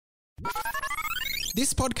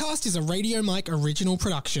This podcast is a Radio Mike original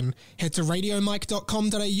production. Head to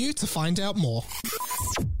radiomike.com.au to find out more.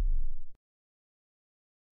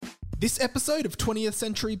 This episode of 20th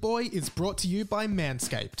Century Boy is brought to you by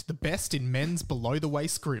Manscaped, the best in men's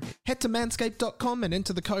below-the-waist grooming. Head to manscaped.com and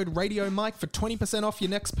enter the code RadioMike for 20% off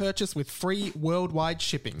your next purchase with free worldwide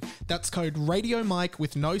shipping. That's code RadioMike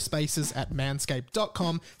with no spaces at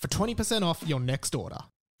manscaped.com for 20% off your next order.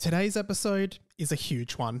 Today's episode is a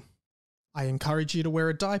huge one. I encourage you to wear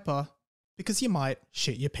a diaper because you might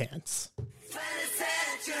shit your pants. 20th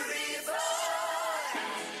Century Boy!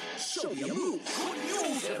 Show your move. Good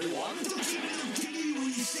news, everyone. Don't you little when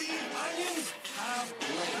you see onions have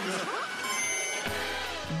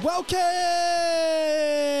Welcome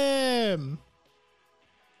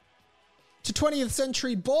to 20th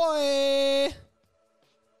Century Boy.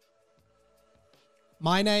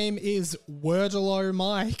 My name is Wordalo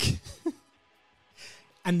Mike,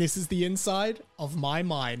 and this is the inside of my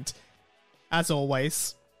mind. As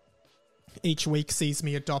always, each week sees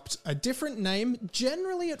me adopt a different name.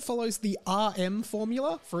 Generally, it follows the RM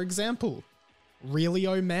formula. For example,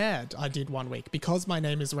 Really-O Mad I did one week because my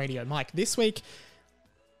name is Radio Mike. This week,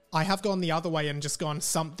 I have gone the other way and just gone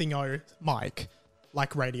something-o Mike,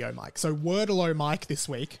 like Radio Mike. So Wordalo Mike this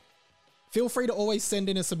week. Feel free to always send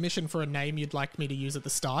in a submission for a name you'd like me to use at the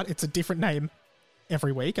start. It's a different name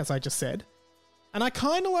every week, as I just said. And I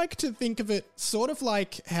kind of like to think of it sort of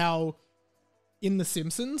like how in The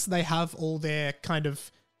Simpsons, they have all their kind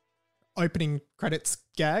of opening credits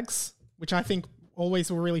gags, which I think always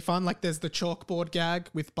were really fun. Like there's the chalkboard gag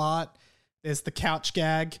with Bart. There's the couch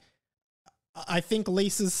gag. I think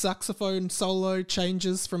Lisa's saxophone solo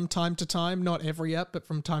changes from time to time. Not every ep, but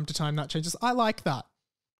from time to time that changes. I like that.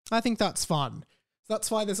 I think that's fun. That's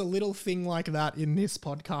why there's a little thing like that in this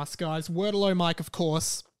podcast, guys. Wordalo Mike, of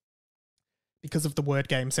course, because of the word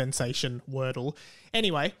game sensation, Wordle.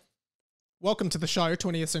 Anyway, welcome to the show,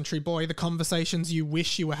 20th Century Boy, the conversations you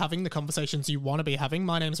wish you were having, the conversations you want to be having.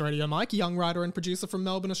 My name's Radio Mike, young writer and producer from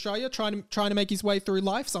Melbourne, Australia, trying to make his way through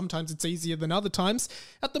life. Sometimes it's easier than other times.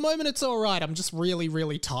 At the moment, it's all right. I'm just really,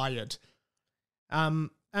 really tired.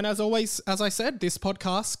 And as always, as I said, this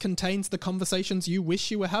podcast contains the conversations you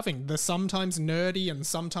wish you were having, the sometimes nerdy and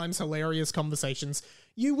sometimes hilarious conversations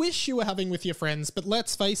you wish you were having with your friends, but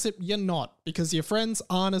let's face it, you're not, because your friends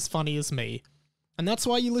aren't as funny as me. And that's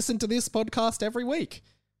why you listen to this podcast every week.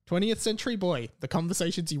 20th Century Boy, the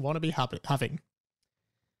conversations you want to be having.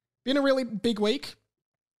 Been a really big week.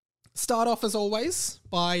 Start off, as always,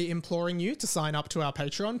 by imploring you to sign up to our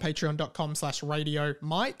Patreon,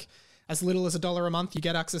 patreon.com/RadioMike. As little as $1 a month, you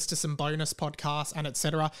get access to some bonus podcasts and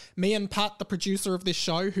etc. Me and Pat, the producer of this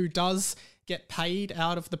show, who does get paid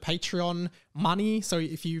out of the Patreon money. So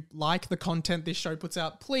if you like the content this show puts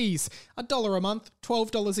out, please, $1 a month,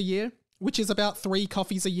 $12 a year, which is about 3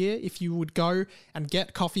 coffees a year. If you would go and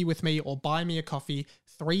get coffee with me or buy me a coffee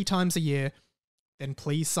 3 times a year, then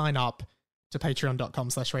please sign up to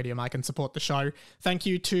patreon.com/RadioMike and support the show. Thank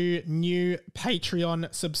you to new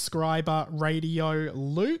Patreon subscriber Radio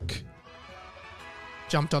Luke.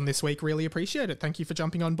 Jumped on this week, really appreciate it. Thank you for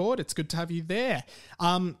jumping on board. It's good to have you there.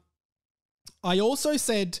 I also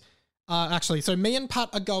said, so me and Pat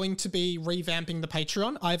are going to be revamping the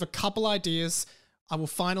Patreon. I have a couple ideas. I will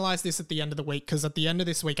finalize this at the end of the week because at the end of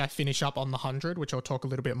this week, I finish up on the 100, which I'll talk a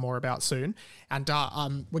little bit more about soon. And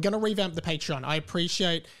we're going to revamp the Patreon. I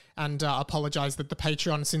appreciate and apologize that the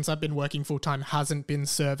Patreon, since I've been working full time, hasn't been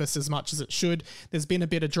serviced as much as it should. There's been a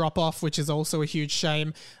bit of drop off, which is also a huge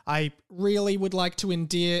shame. I really would like to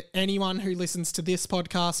endear anyone who listens to this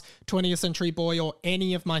podcast, 20th Century Boy, or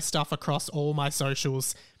any of my stuff across all my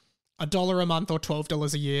socials. $1 a month or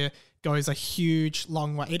 $12 a year goes a huge,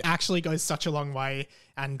 long way. It actually goes such a long way.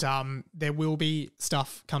 And there will be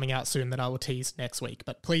stuff coming out soon that I will tease next week.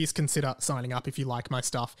 But please consider signing up if you like my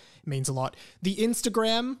stuff. It means a lot. The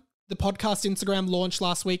Instagram, the podcast Instagram launched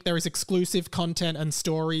last week. There is exclusive content and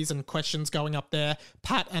stories and questions going up there.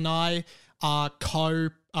 Pat and I are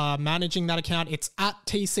managing that account. It's at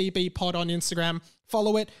TCB Pod on Instagram.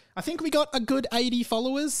 Follow it. I think we got a good 80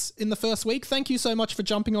 followers in the first week. Thank you so much for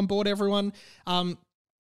jumping on board, everyone.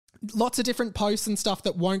 Lots of different posts and stuff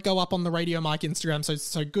that won't go up on the Radio Mike Instagram,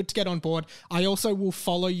 so good to get on board. I also will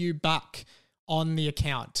follow you back on the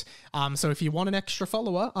account. So if you want an extra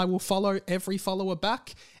follower, I will follow every follower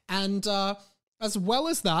back. And as well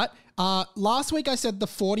as that, last week I said the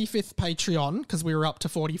 45th Patreon, because we were up to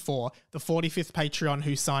 44, the 45th Patreon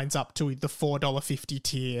who signs up to the $4.50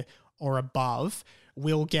 tier or above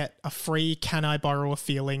will get a free Can I Borrow a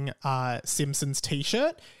Feeling Simpsons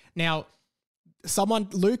t-shirt. Now,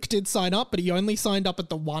 Luke did sign up, but he only signed up at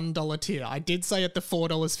the $1 tier. I did say at the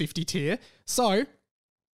 $4.50 tier. So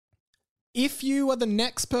If you are the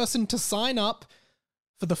next person to sign up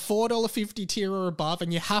for the $4.50 tier or above,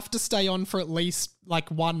 and you have to stay on for at least like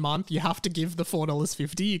 1 month, you have to give the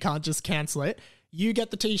 $4.50, you can't just cancel it, you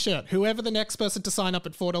get the t-shirt. Whoever the next person to sign up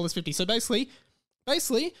at $4.50. So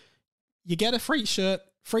basically, you get a free shirt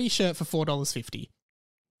for $4.50.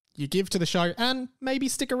 You give to the show and maybe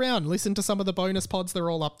stick around, listen to some of the bonus pods, they're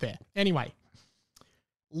all up there. Anyway,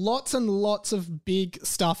 lots and lots of big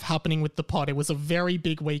stuff happening with the pod. It was a very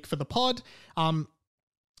big week for the pod.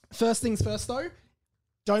 First things first though,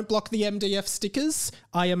 don't block the MDF stickers.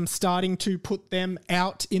 I am starting to put them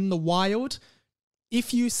out in the wild.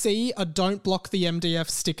 If you see a don't block the MDF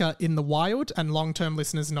sticker in the wild, and long-term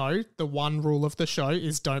listeners know the one rule of the show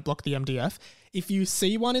is don't block the MDF. If you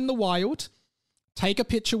see one in the wild, take a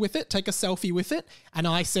picture with it, take a selfie with it, and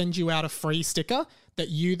I send you out a free sticker that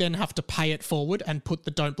you then have to pay it forward and put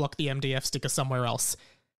the don't block the MDF sticker somewhere else.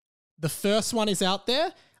 The first one is out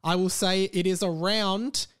there. I will say it is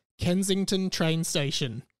around Kensington train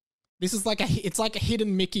station. This is it's like a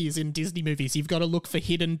hidden Mickey's in Disney movies. You've got to look for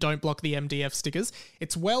hidden don't block the MDF stickers.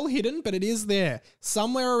 It's well hidden, but it is there.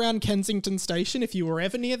 Somewhere around Kensington station, if you were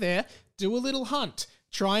ever near there, do a little hunt.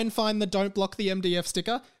 Try and find the don't block the MDF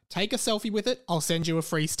sticker. Take a selfie with it. I'll send you a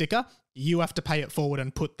free sticker. You have to pay it forward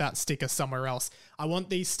and put that sticker somewhere else. I want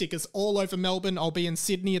these stickers all over Melbourne. I'll be in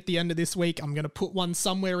Sydney at the end of this week. I'm going to put one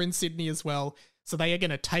somewhere in Sydney as well. So they are going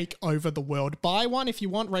to take over the world. Buy one if you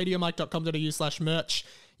want, radiomike.com.au/merch.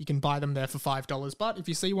 You can buy them there for $5. But if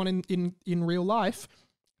you see one in real life,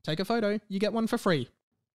 take a photo. You get one for free.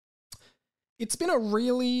 It's been a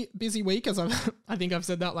really busy week, as I think I've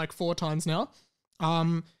said that like 4 times now.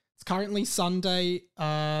 It's currently Sunday,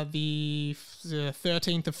 the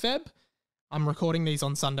 13th of Feb. I'm recording these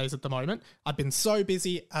on Sundays at the moment. I've been so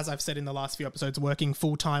busy, as I've said in the last few episodes, working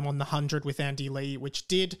full-time on The 100 with Andy Lee, which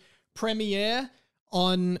did premiere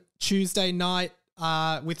on Tuesday night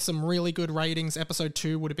with some really good ratings. Episode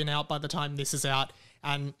 2 would have been out by the time this is out.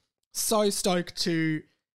 And so stoked to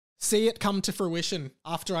see it come to fruition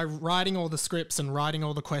after writing all the scripts and writing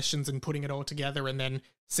all the questions and putting it all together and then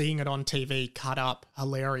seeing it on TV, cut up,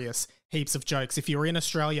 hilarious, heaps of jokes. If you're in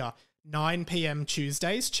Australia, 9 p.m.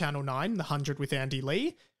 Tuesdays, Channel 9, The 100 with Andy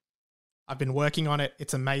Lee. I've been working on it.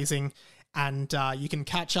 It's amazing. And you can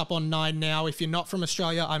catch up on 9 now. If you're not from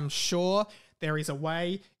Australia, I'm sure there is a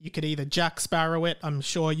way. You could either Jack Sparrow it. I'm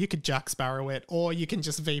sure you could Jack Sparrow it, or you can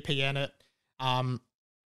just VPN it.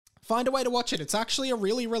 Find a way to watch it. It's actually a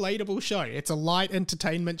really relatable show. It's a light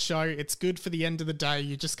entertainment show. It's good for the end of the day.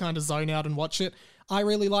 You just kind of zone out and watch it. I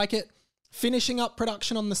really like it. Finishing up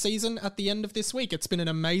production on the season at the end of this week. It's been an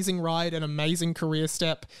amazing ride, an amazing career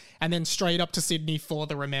step, and then straight up to Sydney for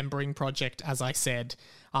the Remembering Project, as I said.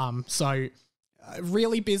 So a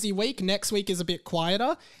really busy week. Next week is a bit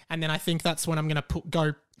quieter, and then I think that's when I'm going to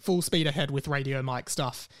go full speed ahead with Radio Mike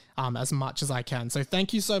stuff as much as I can. So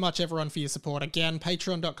thank you so much, everyone, for your support. Again,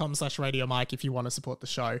 patreon.com/Radio Mike if you want to support the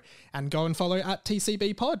show, and go and follow at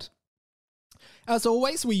TCB Pod. As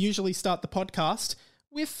always, we usually start the podcast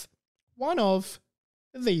with one of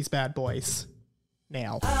these bad boys.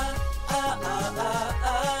 Now.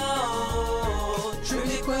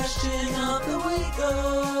 Trivia question of the week.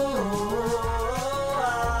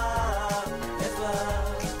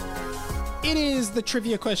 It is the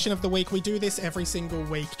trivia question of the week. We do this every single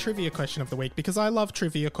week, trivia question of the week, because I love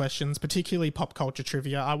trivia questions, particularly pop culture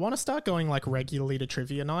trivia. I want to start going like regularly to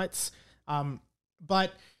trivia nights.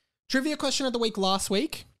 But trivia question of the week last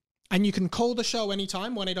week, and you can call the show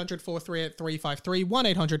anytime, 1-800-438-353,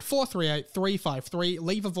 1-800-438-353.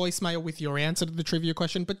 Leave a voicemail with your answer to the trivia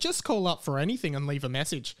question, but just call up for anything and leave a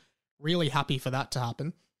message. Really happy for that to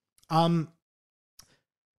happen. The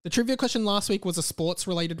trivia question last week was a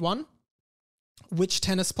sports-related one. Which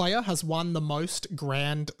tennis player has won the most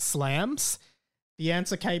Grand Slams? The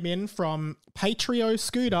answer came in from Patrio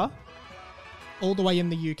Scooter, all the way in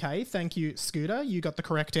the UK. Thank you, Scooter. You got the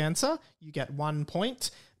correct answer. You get 1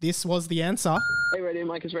 point. This was the answer. Hey, Radio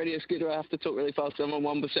Mike, it's Radio Scooter. I have to talk really fast. I'm on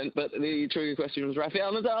 1%, but the trivia question was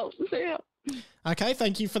Rafael Nadal. See ya. Okay,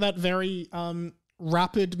 thank you for that very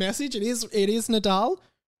rapid message. It is Nadal.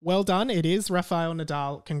 Well done. It is Rafael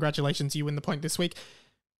Nadal. Congratulations, you win the point this week.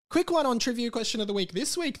 Quick one on trivia question of the week.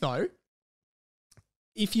 This week, though,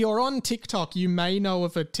 if you're on TikTok, you may know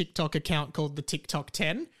of a TikTok account called the TikTok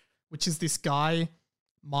 10, which is this guy,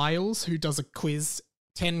 Miles, who does a quiz,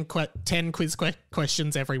 10 quiz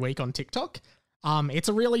questions every week on TikTok. It's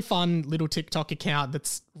a really fun little TikTok account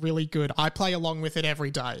that's really good. I play along with it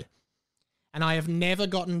every day. And I have never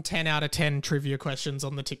gotten 10 out of 10 trivia questions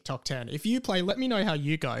on the TikTok 10. If you play, let me know how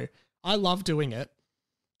you go. I love doing it.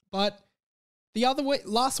 But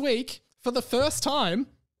last week, for the first time,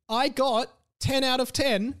 I got 10 out of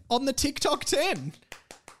 10 on the TikTok 10.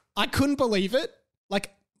 I couldn't believe it.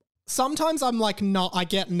 Like, sometimes I'm like, no, I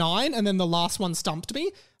get 9 and then the last one stumped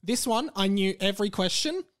me. This one, I knew every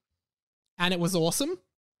question and it was awesome.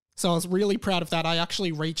 So I was really proud of that. I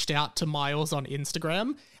actually reached out to Miles on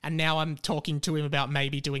Instagram and now I'm talking to him about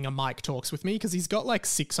maybe doing a Mike Talks with me because he's got like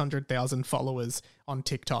 600,000 followers on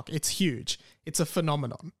TikTok. It's huge. It's a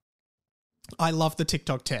phenomenon. I love the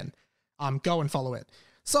TikTok 10. Go and follow it.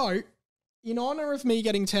 So, in honor of me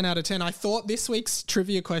getting 10 out of 10, I thought this week's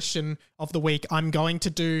trivia question of the week, I'm going to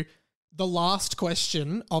do the last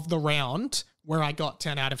question of the round where I got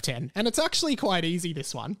 10 out of 10. And it's actually quite easy,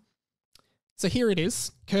 this one. So here it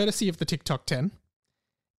is, courtesy of the TikTok 10.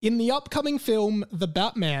 In the upcoming film, The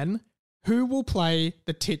Batman, who will play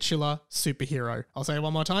the titular superhero? I'll say it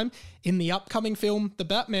one more time. In the upcoming film, The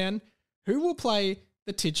Batman, who will play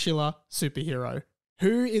the titular superhero?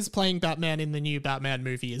 Who is playing Batman in the new Batman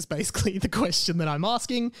movie is basically the question that I'm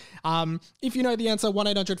asking. If you know the answer,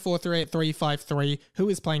 1-800-438-353, who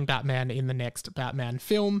is playing Batman in the next Batman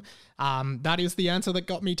film? That is the answer that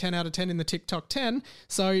got me 10 out of 10 in the TikTok 10.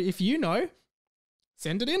 So if you know,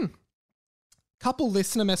 send it in. Couple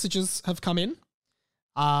listener messages have come in.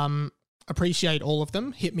 Appreciate all of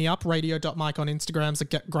them. Hit me up. Radio.mike on Instagram is a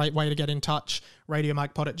great way to get in touch.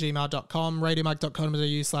 RadioMikePod@gmail.com.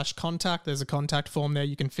 RadioMike.com.au/contact. There's a contact form there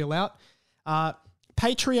you can fill out.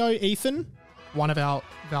 Patrio Ethan, one of our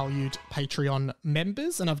valued Patreon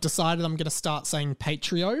members, and I've decided I'm going to start saying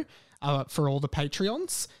Patrio for all the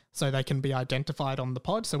Patreons so they can be identified on the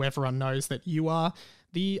pod so everyone knows that you are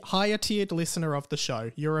the higher tiered listener of the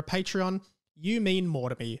show. You're a Patreon. You mean more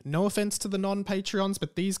to me. No offense to the non-Patreons,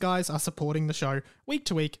 but these guys are supporting the show week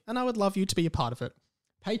to week, and I would love you to be a part of it.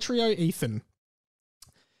 Patrio Ethan.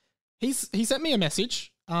 He sent me a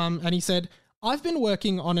message, and he said, I've been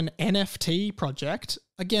working on an NFT project.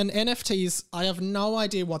 Again, NFTs, I have no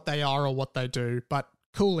idea what they are or what they do, but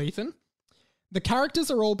cool, Ethan. The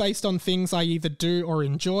characters are all based on things I either do or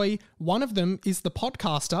enjoy. One of them is the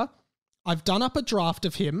podcaster. I've done up a draft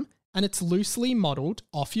of him, and it's loosely modelled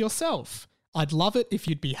off yourself. I'd love it if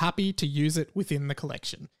you'd be happy to use it within the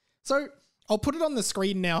collection. So I'll put it on the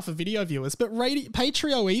screen now for video viewers, but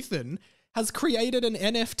Patrio Ethan has created an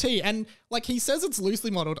NFT and like he says it's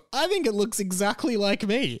loosely modeled. I think it looks exactly like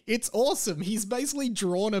me. It's awesome. He's basically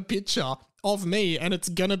drawn a picture of me and it's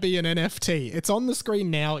gonna be an NFT. It's on the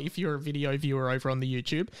screen now if you're a video viewer over on the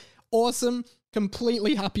YouTube. Awesome.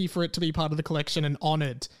 Completely happy for it to be part of the collection and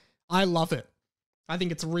honored. I love it. I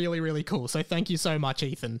think it's really, really cool. So thank you so much,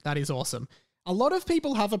 Ethan. That is awesome. A lot of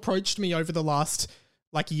people have approached me over the last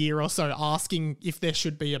year or so asking if there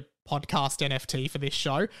should be a podcast NFT for this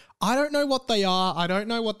show. I don't know what they are. I don't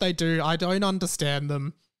know what they do. I don't understand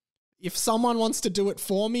them. If someone wants to do it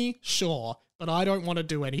for me, sure, but I don't want to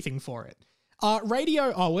do anything for it.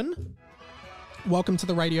 Radio Owen, welcome to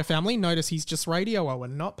the radio family. Notice he's just Radio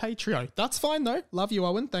Owen, not Patrio. That's fine though. Love you,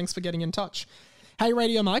 Owen. Thanks for getting in touch. Hey,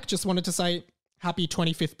 Radio Mike, just wanted to say happy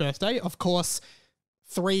 25th birthday. Of course,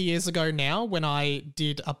 3 years ago now, when I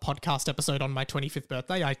did a podcast episode on my 25th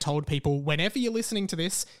birthday, I told people, whenever you're listening to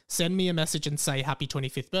this, send me a message and say happy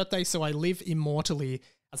 25th birthday, so I live immortally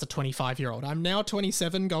as a 25-year-old. I'm now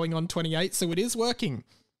 27, going on 28, so it is working.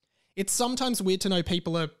 It's sometimes weird to know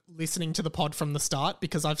people are listening to the pod from the start,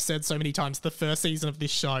 because I've said so many times the first season of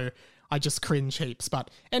this show, I just cringe heaps. But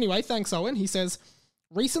anyway, thanks, Owen. He says,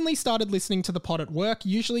 recently started listening to the pod at work,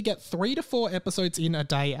 usually get 3 to 4 episodes in a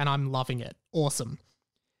day, and I'm loving it. Awesome.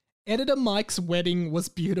 Editor Mike's wedding was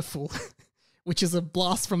beautiful, which is a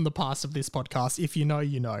blast from the past of this podcast. If you know,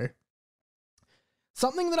 you know.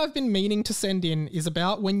 Something that I've been meaning to send in is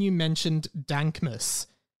about when you mentioned Dankmas.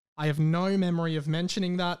 I have no memory of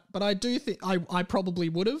mentioning that, but I do think I probably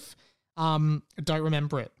would have. Don't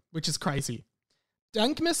remember it, which is crazy.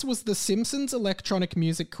 Dankmas was the Simpsons electronic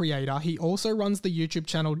music creator. He also runs the YouTube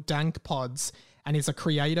channel Dank Pods and is a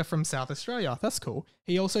creator from South Australia. That's cool.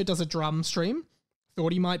 He also does a drum stream.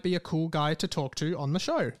 Thought he might be a cool guy to talk to on the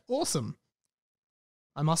show. Awesome.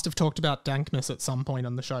 I must have talked about Dankmas at some point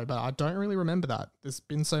on the show, but I don't really remember that. There's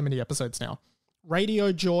been so many episodes now.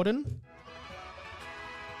 Radio Jordan.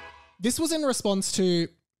 This was in response to...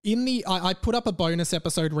 I put up a bonus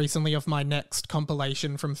episode recently of my next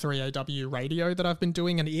compilation from 3AW Radio that I've been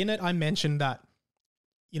doing, and in it I mentioned that,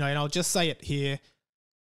 and I'll just say it here,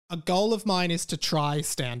 a goal of mine is to try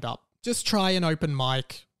stand-up. Just try an open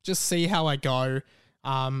mic, just see how I go,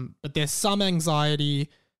 but there's some anxiety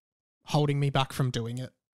holding me back from doing it.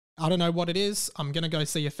 I don't know what it is. I'm going to go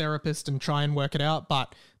see a therapist and try and work it out,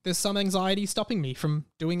 but there's some anxiety stopping me from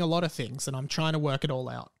doing a lot of things, and I'm trying to work it all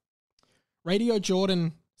out. Radio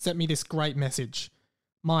Jordan sent me this great message.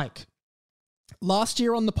 Mike, last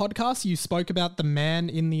year on the podcast, you spoke about the man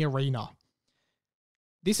in the arena.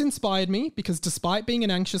 This inspired me because despite being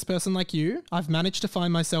an anxious person like you, I've managed to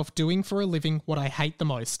find myself doing for a living what I hate the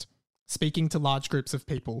most, speaking to large groups of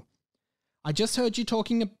people. I just heard you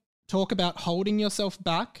talk about holding yourself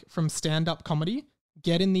back from stand-up comedy.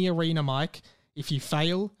 Get in the arena, Mike. If you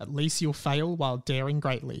fail, at least you'll fail while daring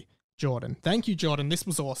greatly. Jordan. Thank you, Jordan. This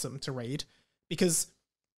was awesome to read because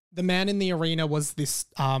the man in the arena was this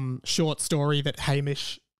short story that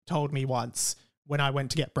Hamish told me once when I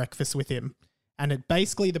went to get breakfast with him. And it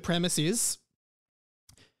basically, the premise is,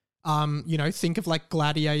 think of like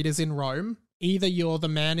gladiators in Rome. Either you're the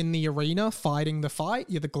man in the arena fighting the fight,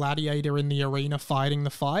 you're the gladiator in the arena fighting the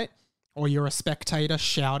fight, or you're a spectator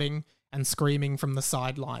shouting and screaming from the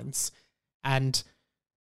sidelines. And,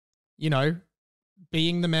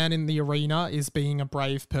 being the man in the arena is being a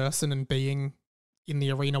brave person and being in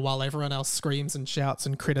the arena while everyone else screams and shouts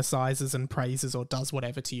and criticizes and praises or does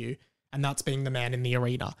whatever to you. And that's being the man in the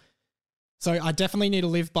arena. So I definitely need to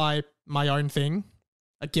live by my own thing.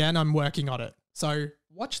 Again, I'm working on it. So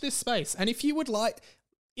watch this space. And if you would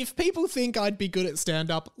if people think I'd be good at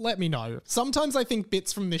stand-up, let me know. Sometimes I think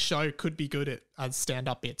bits from this show could be good as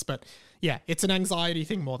stand-up bits. But yeah, it's an anxiety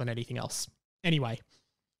thing more than anything else. Anyway,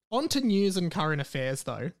 on to news and current affairs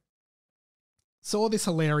though. Saw this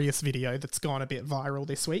hilarious video that's gone a bit viral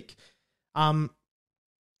this week.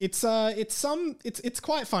 It's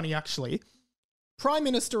quite funny actually. Prime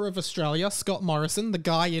Minister of Australia, Scott Morrison, the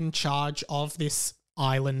guy in charge of this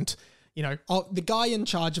island, the guy in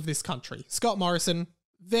charge of this country. Scott Morrison,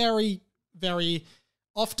 very, very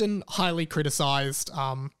often highly criticised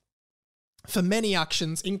for many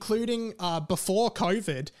actions, including before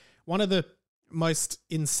COVID. One of the most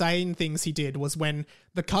insane things he did was when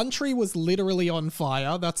the country was literally on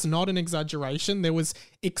fire. That's not an exaggeration. There was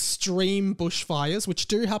extreme bushfires, which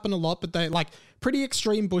do happen a lot, but they pretty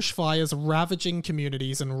extreme bushfires ravaging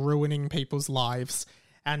communities and ruining people's lives.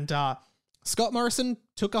 And Scott Morrison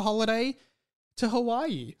took a holiday to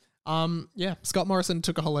Hawaii. Scott Morrison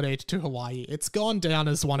took a holiday to Hawaii. It's gone down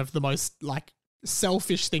as one of the most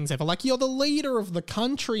selfish things ever. You're the leader of the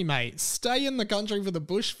country, mate. Stay in the country for the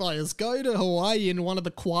bushfires. Go to Hawaii in one of the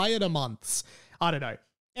quieter months. I don't know.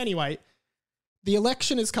 Anyway, the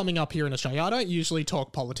election is coming up here in Australia. I don't usually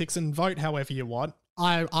talk politics and vote however you want.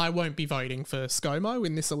 I won't be voting for ScoMo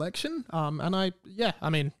in this election.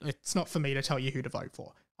 It's not for me to tell you who to vote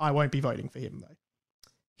for. I won't be voting for him though.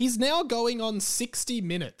 He's now going on 60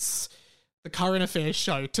 Minutes, the current affairs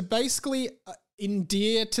show, to basically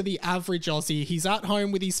endear to the average Aussie. He's at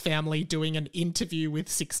home with his family doing an interview with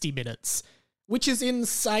 60 Minutes, which is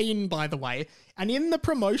insane, by the way. And in the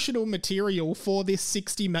promotional material for this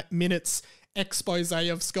 60 Minutes expose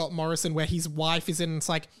of Scott Morrison, where his wife is in, it's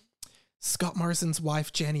like, Scott Morrison's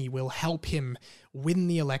wife, Jenny, will help him win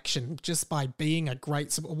the election just by being a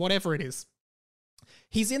great, whatever it is.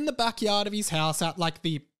 He's in the backyard of his house at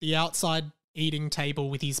the outside eating table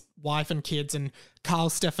with his wife and kids and Carl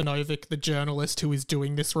Stefanovic, the journalist who is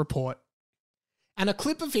doing this report. And a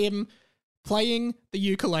clip of him playing the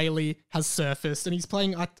ukulele has surfaced, and he's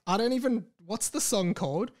playing, I don't even, what's the song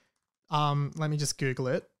called? Let me just Google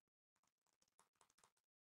it.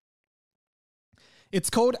 It's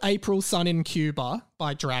called April Sun in Cuba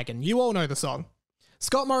by Dragon. You all know the song.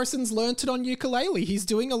 Scott Morrison's learnt it on ukulele. He's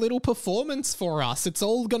doing a little performance for us. It's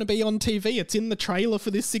all going to be on TV. It's in the trailer for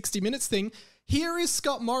this 60 Minutes thing. Here is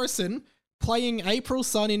Scott Morrison playing April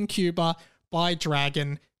Sun in Cuba by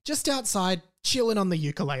Dragon, just outside, chilling on the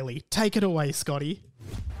ukulele. Take it away, Scotty.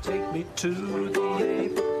 Take me to the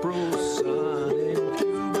April sun in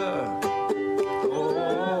Cuba.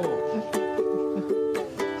 Oh,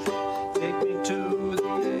 take me to the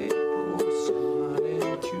April sun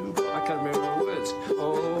in Cuba. I can't remember the words.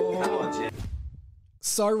 Oh,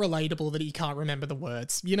 So relatable that he can't remember the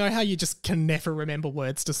words. You know how you just can never remember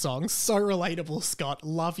words to songs? So relatable, Scott.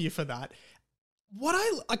 Love you for that.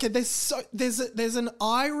 There's an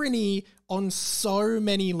irony on so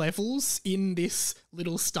many levels in this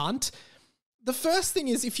little stunt. The first thing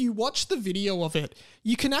is, if you watch the video of it,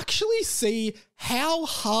 you can actually see how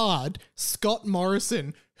hard Scott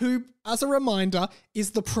Morrison, who, as a reminder,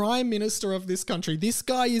 is the Prime Minister of this country, this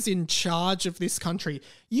guy is in charge of this country.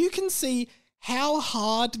 You can see how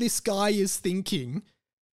hard this guy is thinking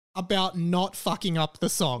about not fucking up the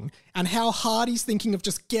song, and how hard he's thinking of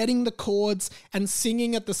just getting the chords and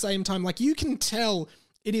singing at the same time. You can tell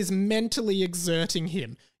it is mentally exerting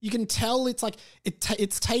him. You can tell it's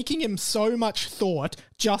it's taking him so much thought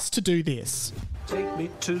just to do this. take me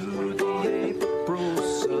to the April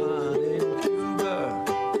sun in Cuba.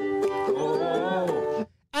 Oh.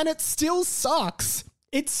 And it still sucks.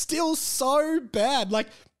 It's still so bad. Like,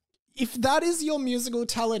 if that is your musical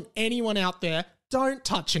talent, anyone out there, don't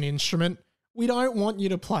touch an instrument. We don't want you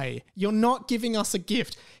to play. You're not giving us a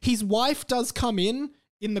gift. His wife does come in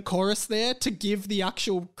the chorus there to give the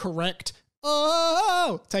actual correct,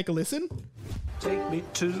 oh, take a listen. Take me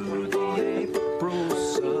to the April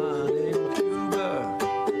sun in Cuba.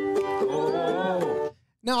 Oh.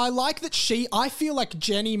 Now, I like that I feel like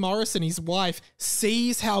Jenny Morrison, his wife,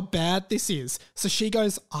 sees how bad this is. So she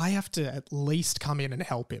goes, I have to at least come in and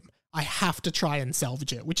help him. I have to try and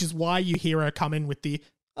salvage it, which is why you hear her come in with the,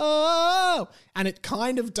 oh, and it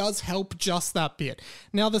kind of does help just that bit.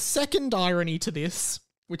 Now, the second irony to this,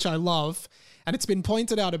 which I love, and it's been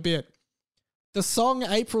pointed out a bit, the song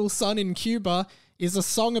April Sun in Cuba is a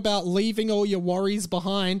song about leaving all your worries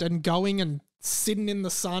behind and going and sitting in the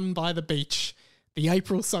sun by the beach. The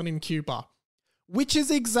April Sun in Cuba. Which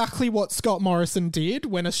is exactly what Scott Morrison did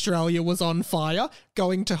when Australia was on fire,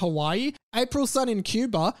 going to Hawaii. April Sun in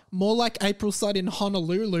Cuba, more like April Sun in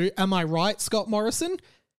Honolulu. Am I right, Scott Morrison?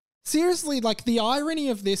 Seriously, like, the irony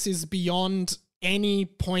of this is beyond any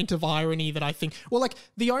point of irony that I think. Well, like,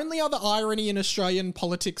 the only other irony in Australian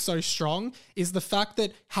politics so strong is the fact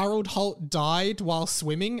that Harold Holt died while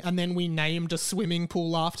swimming and then we named a swimming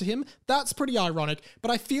pool after him. That's pretty ironic,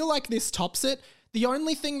 but I feel like this tops it. The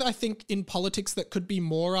only thing that I think in politics that could be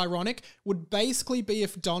more ironic would basically be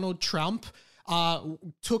if Donald Trump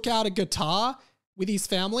took out a guitar with his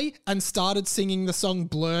family and started singing the song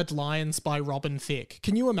Blurred Lines by Robin Thicke.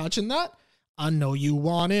 Can you imagine that? I know you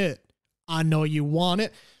want it. I know you want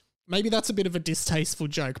it. Maybe that's a bit of a distasteful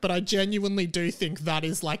joke, but I genuinely do think that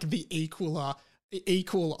is like the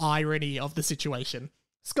equal irony of the situation.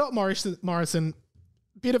 Scott Morrison,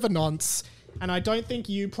 bit of a nonce, and I don't think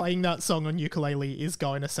you playing that song on ukulele is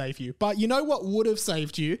going to save you. But you know what would have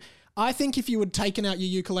saved you? I think if you had taken out your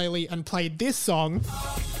ukulele and played this song,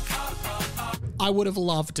 I would have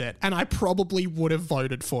loved it, and I probably would have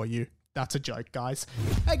voted for you. That's a joke, guys.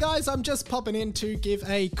 Hey guys, I'm just popping in to give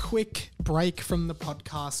a quick break from the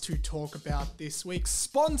podcast to talk about this week's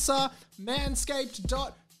sponsor,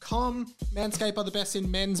 Manscaped.com. Manscaped are the best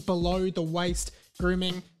in men's below the waist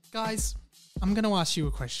grooming. Guys, I'm going to ask you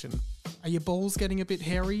a question. Are your balls getting a bit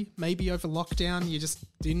hairy? Maybe over lockdown you just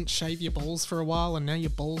didn't shave your balls for a while and now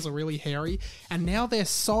your balls are really hairy. And now they're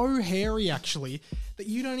so hairy, actually, that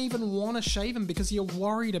you don't even want to shave them because you're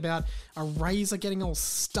worried about a razor getting all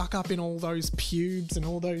stuck up in all those pubes and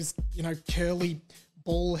all those, curly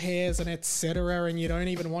ball hairs and etc. And you don't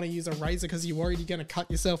even want to use a razor because you're worried you're going to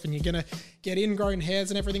cut yourself and you're going to get ingrown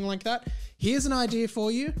hairs and everything like that. Here's an idea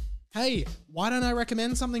for you. Hey, why don't I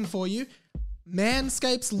recommend something for you?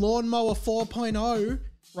 Manscaped's Lawnmower 4.0,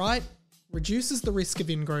 right? Reduces the risk of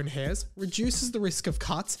ingrown hairs, reduces the risk of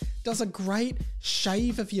cuts, does a great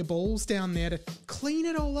shave of your balls down there to clean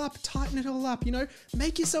it all up, tighten it all up,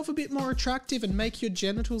 make yourself a bit more attractive and make your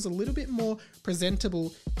genitals a little bit more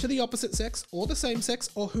presentable to the opposite sex or the same sex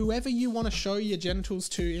or whoever you want to show your genitals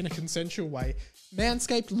to in a consensual way.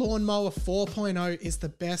 Manscaped Lawnmower 4.0 is the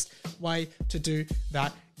best way to do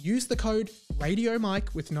that. Use the code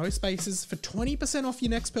RadioMike with no spaces for 20% off your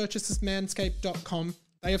next purchase at manscaped.com.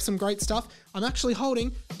 They have some great stuff. I'm actually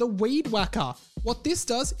holding the Weed Whacker. What this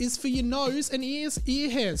does is for your nose and ear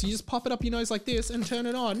hairs. You just pop it up your nose like this and turn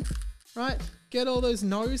it on, right? Get all those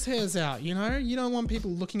nose hairs out, You don't want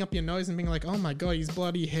people looking up your nose and being like, oh my God, he's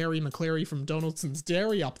bloody Harry McCleary from Donaldson's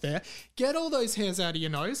Dairy up there. Get all those hairs out of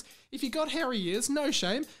your nose. If you got hairy ears, no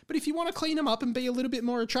shame. But if you want to clean them up and be a little bit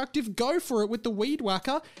more attractive, go for it with the Weed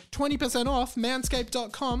Whacker. 20% off,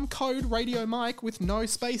 manscaped.com, code RadioMike with no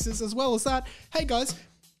spaces. As well as that, hey guys,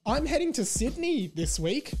 I'm heading to Sydney this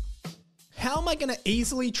week. How am I going to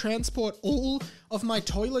easily transport all of my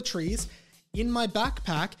toiletries in my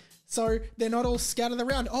backpack so they're not all scattered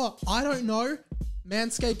around? Oh, I don't know.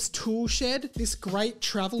 Manscaped's Tool Shed, this great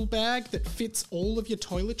travel bag that fits all of your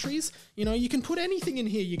toiletries. You can put anything in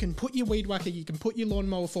here. You can put your Weed Whacker, you can put your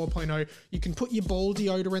Lawnmower 4.0, you can put your ball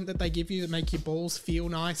deodorant that they give you that make your balls feel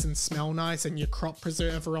nice and smell nice, and your crop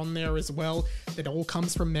preserver on there as well. That all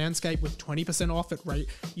comes from Manscaped with 20% off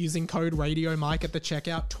using code RadioMike at the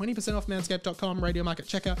checkout. 20% off manscaped.com, RadioMike at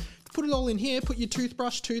checkout. Put it all in here. Put your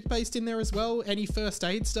toothbrush, toothpaste in there as well. Any first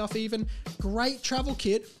aid stuff even. Great travel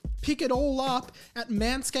kit. Pick it all up at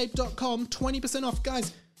manscaped.com, 20% off.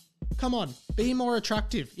 Guys, come on, be more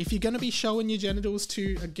attractive. If you're going to be showing your genitals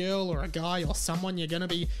to a girl or a guy or someone you're going to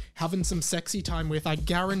be having some sexy time with, I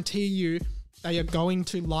guarantee you they are going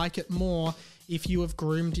to like it more if you have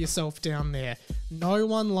groomed yourself down there. No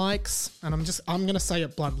one likes, and I'm going to say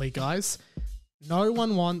it bluntly, guys, no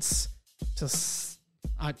one wants to,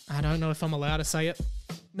 I don't know if I'm allowed to say it,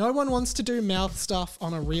 No one wants to do mouth stuff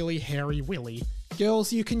on a really hairy willy.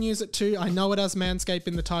 Girls, you can use it too. I know it has Manscaped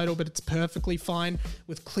in the title, but it's perfectly fine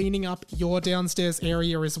with cleaning up your downstairs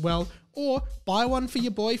area as well. Or buy one for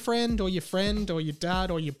your boyfriend or your friend or your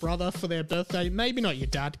dad or your brother for their birthday. Maybe not your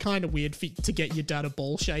dad. Kind of weird to get your dad a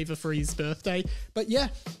ball shaver for his birthday. But yeah,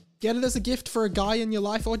 get it as a gift for a guy in your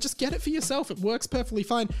life or just get it for yourself. It works perfectly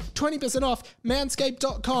fine. 20% off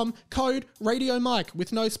manscaped.com, code Radio Mike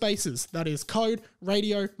with no spaces. That is code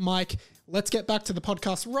Radio Mike. Let's get back to the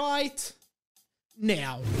podcast right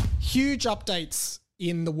now. Huge updates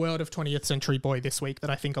in the world of 20th Century Boy this week that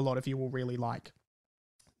I think a lot of you will really like.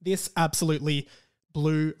 This absolutely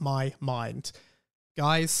blew my mind.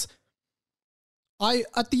 Guys,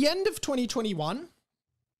 at the end of 2021,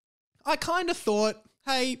 I kind of thought,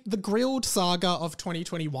 hey, the Grilled saga of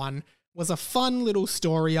 2021 was a fun little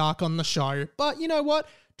story arc on the show, but you know what?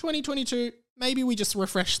 2022, maybe we just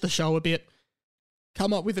refresh the show a bit,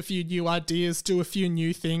 come up with a few new ideas, do a few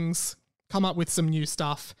new things, come up with some new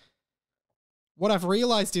stuff. What I've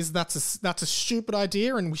realized is that's a stupid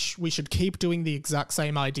idea and we should keep doing the exact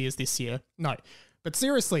same ideas this year. No, but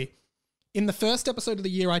seriously, in the first episode of the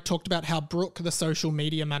year, I talked about how Brooke, the social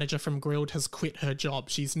media manager from Grilled, has quit her job.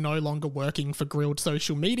 She's no longer working for Grilled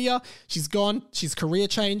social media. She's gone. She's career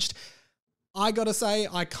changed. I gotta say,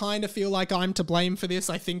 I kind of feel like I'm to blame for this.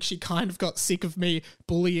 I think she kind of got sick of me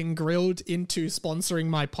bullying Grilled into sponsoring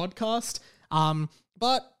my podcast.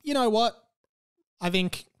 But you know what? I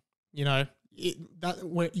think, you know,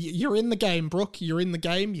 you're in the game, Brooke. You're in the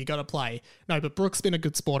game. You got to play. No, but Brooke's been a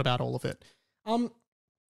good sport about all of it.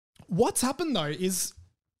 What's happened though is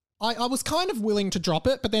I was kind of willing to drop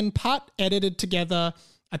it, but then Pat edited together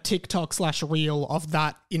a TikTok/reel of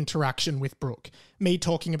that interaction with Brooke. Me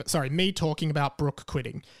talking about Brooke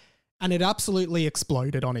quitting, and it absolutely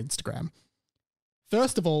exploded on Instagram.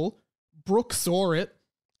 First of all, Brooke saw it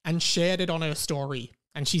and shared it on her story,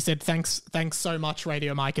 and she said, "Thanks so much,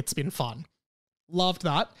 Radio Mike. It's been fun." Loved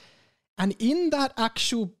that. And in that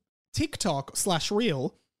actual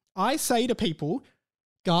TikTok/reel, I say to people,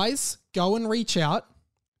 guys, go and reach out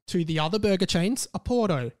to the other burger chains,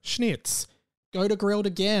 Aporto, Schnitz. Go to Grilled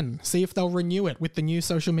again. See if they'll renew it with the new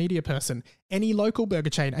social media person. Any local burger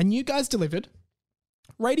chain. And you guys delivered.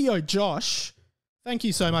 Radio Josh, thank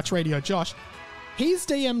you so much, Radio Josh. He's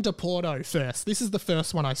DM'd Aporto first. This is the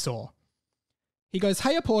first one I saw. He goes,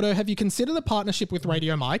 "Hey Aporto, have you considered a partnership with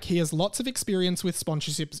Radio Mike? He has lots of experience with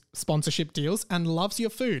sponsorship deals and loves your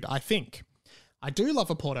food, I think." I do love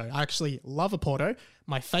Aporto. I actually love Aporto.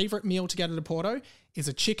 My favourite meal to get at Aporto is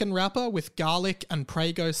a chicken wrapper with garlic and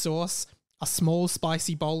Prego sauce, a small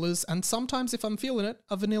spicy bowlers, and sometimes, if I'm feeling it,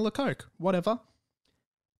 a vanilla Coke. Whatever.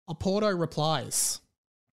 Aporto replies.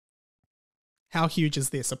 How huge is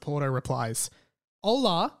this? Aporto replies,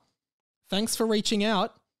 "Hola, thanks for reaching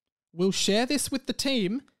out. We'll share this with the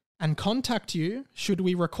team and contact you should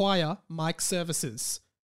we require Mike's services."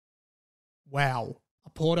 Wow.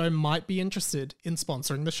 Aporto might be interested in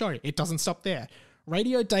sponsoring the show. It doesn't stop there.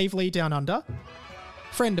 Radio Dave Lee Down Under,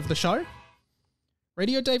 friend of the show.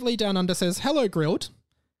 Radio Dave Lee Down Under says, "Hello, Grilled.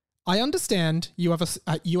 I understand you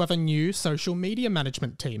have a new social media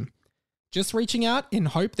management team. Just reaching out in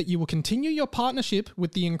hope that you will continue your partnership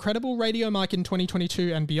with the incredible Radio Mike in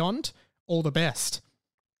 2022 and beyond. All the best."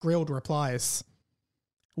 Grilled replies,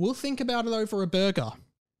 "We'll think about it over a burger."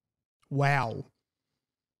 Wow.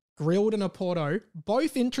 Grilled and Aporto,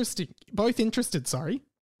 both interested, sorry.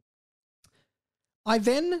 I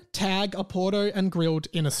then tag Aporto and Grilled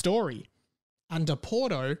in a story, and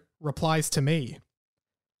Aporto replies to me,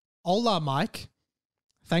 "Hola, Mike.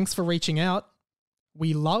 Thanks for reaching out.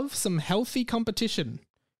 We love some healthy competition.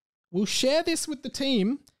 We'll share this with the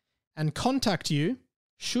team and contact you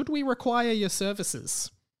should we require your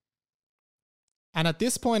services." And at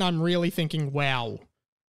this point, I'm really thinking, wow,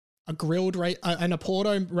 an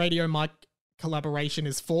Aporto Radio Mike collaboration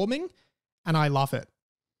is forming, and I love it.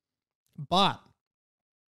 But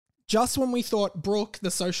just when we thought Brooke,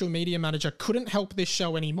 the social media manager, couldn't help this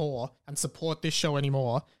show anymore and support this show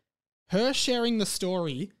anymore, her sharing the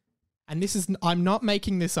story, and I'm not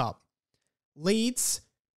making this up, leads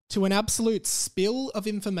to an absolute spill of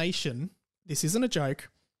information, this isn't a joke,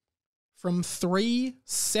 from 3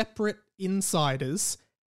 separate insiders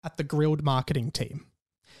at the Grilled marketing team.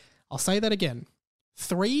 I'll say that again.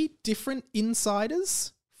 3 different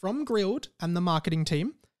insiders from Grilled and the marketing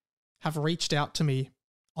team have reached out to me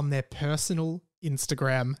on their personal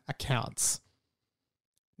Instagram accounts.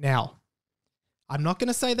 Now, I'm not going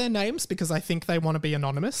to say their names because I think they want to be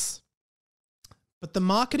anonymous, but the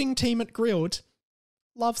marketing team at Grilled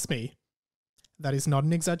loves me. That is not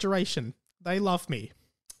an exaggeration. They love me.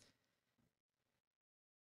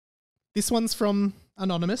 This one's from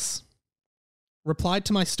Anonymous. Replied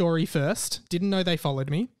to my story first. Didn't know they followed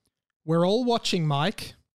me. We're all watching,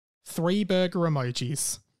 Mike. 3 burger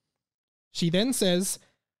emojis. She then says,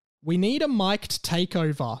 we need a mic'd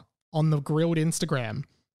takeover on the Grilled Instagram.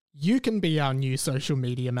 You can be our new social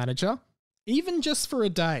media manager, even just for a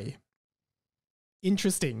day.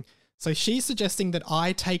 Interesting. So she's suggesting that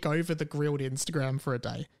I take over the Grilled Instagram for a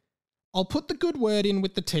day. I'll put the good word in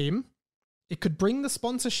with the team. It could bring the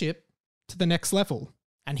sponsorship to the next level.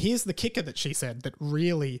 And here's the kicker that she said that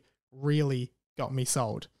really, really got me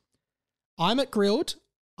sold. I'm at Grilled,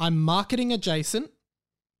 I'm marketing adjacent,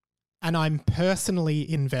 and I'm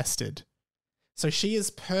personally invested. So she is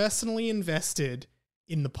personally invested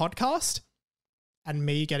in the podcast and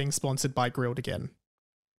me getting sponsored by Grilled again.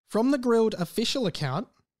 From the Grilled official account,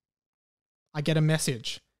 I get a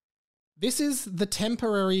message. This is the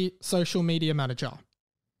temporary social media manager.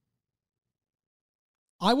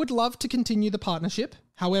 I would love to continue the partnership.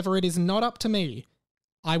 However, it is not up to me.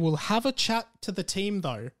 I will have a chat to the team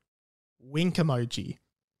though. Wink emoji.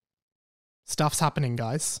 Stuff's happening,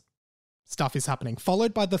 guys. Stuff is happening.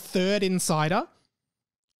 Followed by the third insider.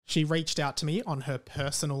 She reached out to me on her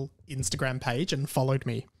personal Instagram page and followed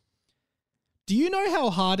me. Do you know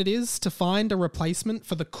how hard it is to find a replacement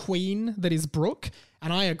for the queen that is Brooke?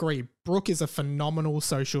 And I agree. Brooke is a phenomenal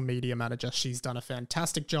social media manager. She's done a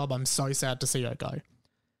fantastic job. I'm so sad to see her go.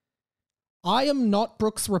 I am not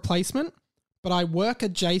Brooke's replacement, but I work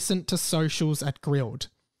adjacent to socials at Grilled.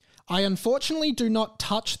 I unfortunately do not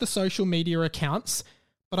touch the social media accounts,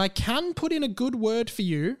 but I can put in a good word for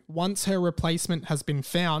you once her replacement has been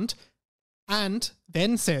found, and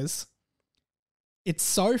then says, it's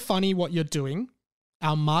so funny what you're doing.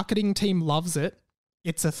 Our marketing team loves it.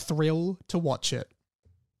 It's a thrill to watch it.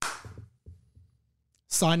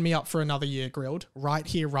 Sign me up for another year, Grilled. Right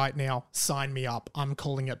here, right now. Sign me up. I'm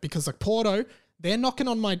calling it because like Porto, they're knocking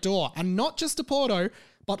on my door. And not just a Porto,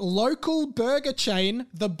 but local burger chain,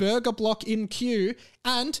 the Burger Block in Kew.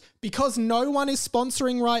 And because no one is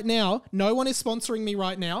sponsoring right now, no one is sponsoring me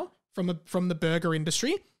right now from the burger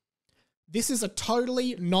industry. This is a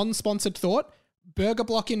totally non-sponsored thought. Burger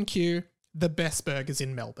Block in Kew, the best burgers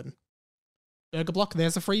in Melbourne. Burger Block,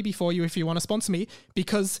 there's a freebie for you if you want to sponsor me,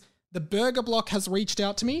 because the Burger Block has reached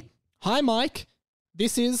out to me. Hi, Mike.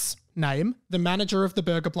 This is, name, the manager of the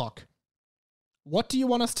Burger Block. What do you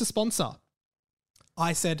want us to sponsor?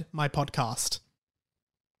 I said, my podcast.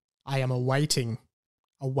 I am awaiting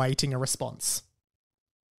a response.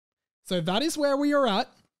 So that is where we are at.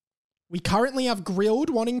 We currently have Grilled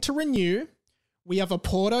wanting to renew. We have a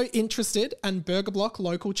Porto interested and Burger Block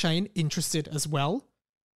local chain interested as well.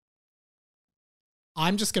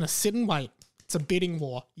 I'm just going to sit and wait. It's a bidding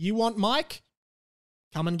war. You want Mike?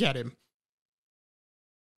 Come and get him.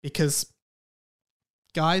 Because,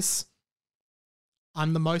 guys,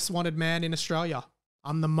 I'm the most wanted man in Australia.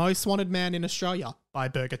 I'm the most wanted man in Australia by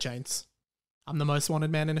burger chains. I'm the most wanted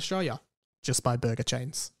man in Australia just by burger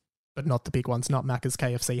chains. But not the big ones, not Macca's,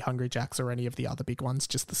 KFC, Hungry Jack's, or any of the other big ones,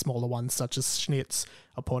 just the smaller ones such as Schnitz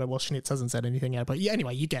or Porto. Well, Schnitz hasn't said anything yet, but yeah,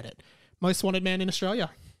 anyway, you get it. Most wanted man in Australia.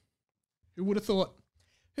 Who would have thought?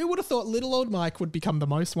 Who would have thought little old Mike would become the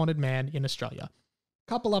most wanted man in Australia?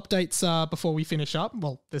 Couple updates before we finish up.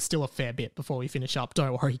 Well, there's still a fair bit before we finish up.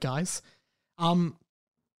 Don't worry, guys.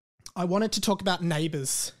 I wanted to talk about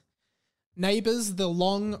Neighbours. Neighbours, the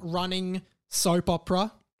long-running soap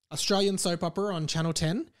opera, Australian soap opera on Channel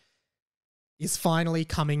 10, is finally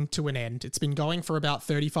coming to an end. It's been going for about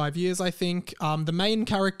 35 years, I think. The main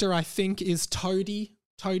character, I think, is Toadie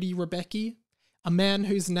Rebecca, a man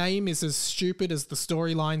whose name is as stupid as the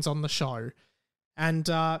storylines on the show. And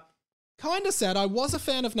kind of sad. I was a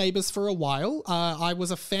fan of Neighbours for a while. I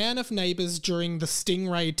was a fan of Neighbours during the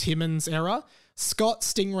Stingray Timmins era. Scott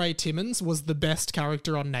Stingray Timmins was the best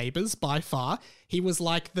character on Neighbours by far. He was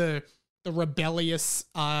like the rebellious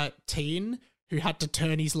teen who had to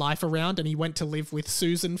turn his life around, and he went to live with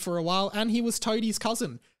Susan for a while, and he was Toadie's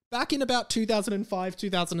cousin. Back in about 2005,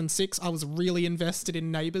 2006, I was really invested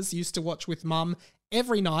in Neighbours, used to watch with Mum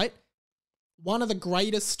every night. One of the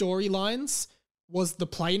greatest storylines was the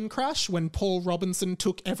plane crash when Paul Robinson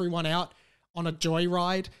took everyone out on a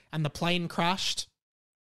joyride and the plane crashed.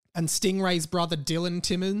 And Stingray's brother Dylan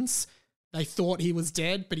Timmins, they thought he was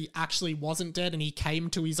dead, but he actually wasn't dead, and he came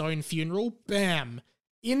to his own funeral. Bam!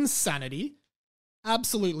 Insanity.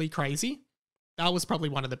 Absolutely crazy. That was probably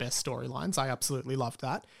one of the best storylines. I absolutely loved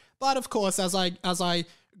that. But of course, as I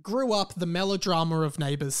grew up, the melodrama of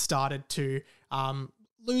Neighbours started to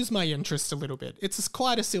lose my interest a little bit. It's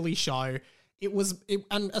quite a silly show.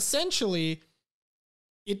 And essentially,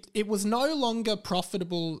 it was no longer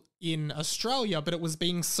profitable in Australia, but it was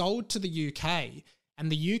being sold to the UK,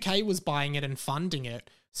 and the UK was buying it and funding it.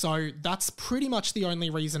 So that's pretty much the only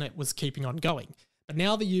reason it was keeping on going. But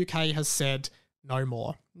now the UK has said no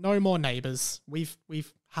more Neighbours. We've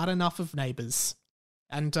had enough of Neighbours,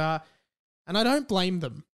 and I don't blame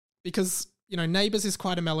them, because Neighbours is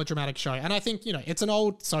quite a melodramatic show, and I think it's an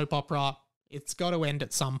old soap opera. It's got to end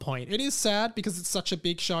at some point. It is sad because it's such a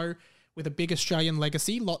big show with a big Australian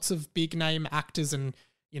legacy. Lots of big name actors and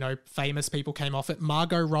famous people came off it.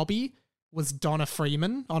 Margot Robbie was Donna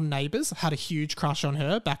Freeman on Neighbours. Had a huge crush on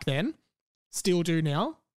her back then. Still do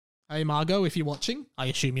now. Hey, Margot, if you're watching. I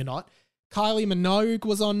assume you're not. Kylie Minogue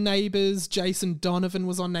was on Neighbours. Jason Donovan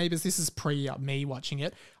was on Neighbours. This is pre me watching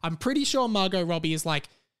it. I'm pretty sure Margot Robbie is like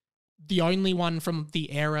the only one from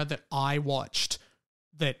the era that I watched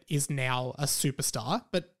that is now a superstar,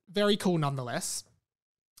 but very cool nonetheless.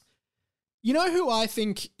 You know who I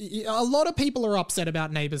think a lot of people are upset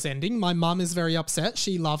about Neighbours ending? My mum is very upset.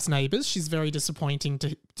 She loves Neighbours. She's very disappointed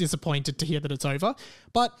to hear that it's over.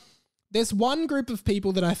 But there's one group of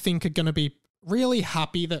people that I think are going to be really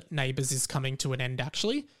happy that Neighbours is coming to an end,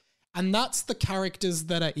 actually. And that's the characters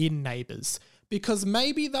that are in Neighbours. Because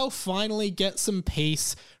maybe they'll finally get some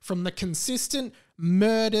peace from the consistent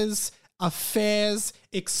murders, affairs,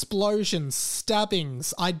 explosions,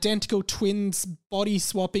 stabbings, identical twins body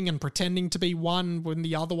swapping and pretending to be one when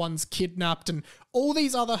the other one's kidnapped, and all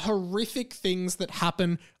these other horrific things that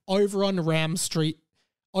happen over on Ramsey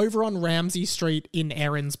Street in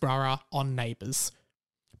Erinsborough on Neighbours.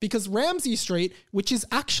 Because Ramsey Street, which is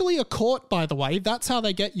actually a court, by the way, that's how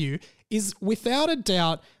they get you, is without a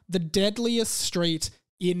doubt the deadliest street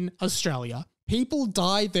in Australia. People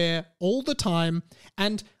die there all the time,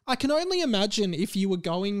 and I can only imagine if you were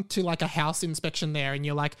going to like a house inspection there and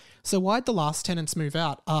you're like, so why'd the last tenants move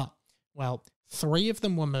out? Well, 3 of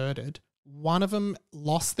them were murdered. 1 of them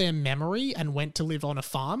lost their memory and went to live on a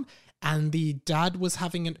farm, and the dad was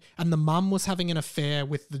having and the mum was having an affair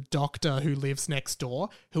with the doctor who lives next door,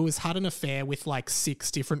 who has had an affair with like 6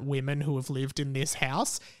 different women who have lived in this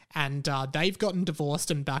house, and they've gotten divorced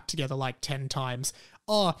and back together like 10 times.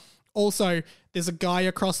 Also, there's a guy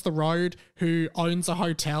across the road who owns a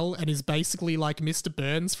hotel and is basically like Mr.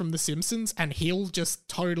 Burns from The Simpsons, and he'll just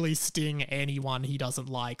totally sting anyone he doesn't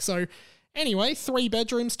like. So anyway, 3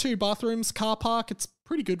 bedrooms, 2 bathrooms, car park, it's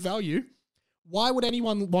pretty good value. Why would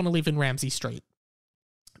anyone want to live in Ramsey Street?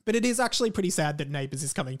 But it is actually pretty sad that Neighbours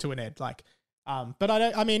is coming to an end. But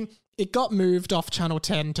I mean, it got moved off Channel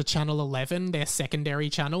 10 to Channel 11, their secondary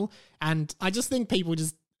channel, and I just think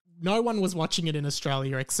no one was watching it in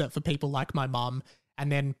Australia except for people like my mum,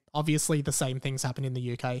 and then obviously the same things happen in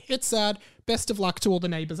the UK. It's sad. Best of luck to all the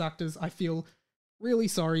Neighbours actors. I feel really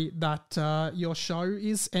sorry that your show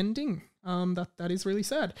is ending. That is really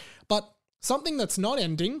sad. But something that's not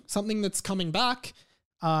ending, something that's coming back,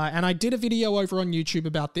 and I did a video over on YouTube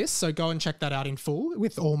about this, so go and check that out in full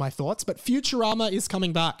with all my thoughts, but Futurama is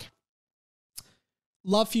coming back.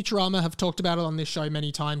 Love Futurama, have talked about it on this show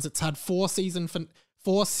many times. It's had 4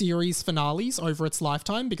 series finales over its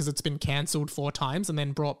lifetime because it's been cancelled 4 times and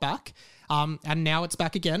then brought back. And now it's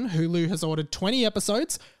back again. Hulu has ordered 20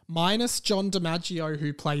 episodes, minus John DiMaggio,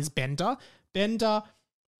 who plays Bender. Bender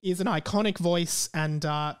is an iconic voice, and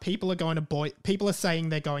people are saying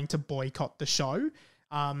they're going to boycott the show.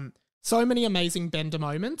 So many amazing Bender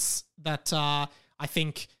moments that I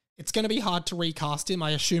think it's going to be hard to recast him.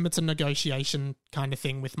 I assume it's a negotiation kind of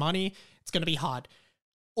thing with money. It's going to be hard.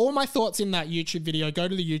 All my thoughts in that YouTube video, go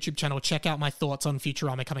to the YouTube channel, check out my thoughts on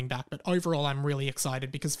Futurama coming back. But overall, I'm really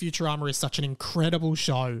excited because Futurama is such an incredible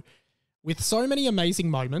show with so many amazing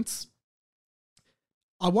moments.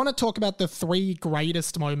 I want to talk about the 3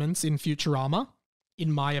 greatest moments in Futurama,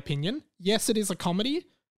 in my opinion. Yes, it is a comedy,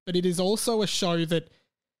 but it is also a show that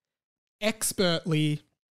expertly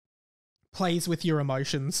plays with your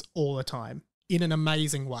emotions all the time in an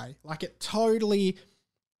amazing way. Like, it totally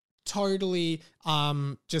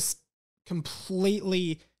just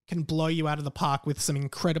completely can blow you out of the park with some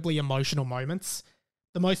incredibly emotional moments.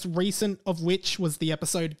 The most recent of which was the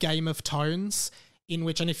episode Game of Tones, in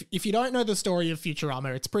which, and if you don't know the story of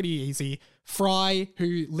Futurama, it's pretty easy. Fry,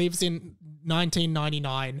 who lives in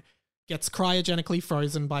 1999, gets cryogenically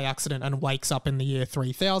frozen by accident and wakes up in the year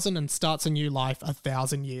 3000 and starts a new life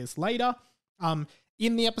 1,000 years later.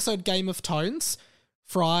 In the episode Game of Tones,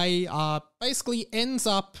 Fry basically ends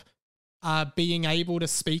up being able to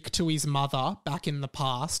speak to his mother back in the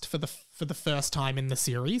past for the first time in the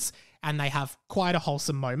series, and they have quite a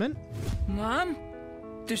wholesome moment. Mom,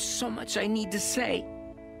 there's so much I need to say.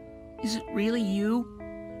 Is it really you?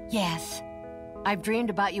 Yes. I've dreamed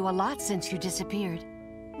about you a lot since you disappeared.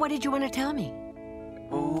 What did you want to tell me?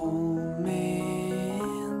 Oh,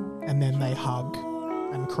 man. And then they hug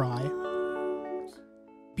and cry.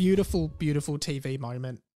 Beautiful, beautiful TV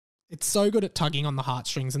moment. It's so good at tugging on the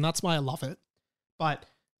heartstrings, and that's why I love it. But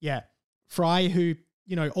yeah, Fry, who,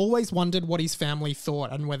 you know, always wondered what his family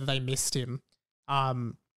thought and whether they missed him.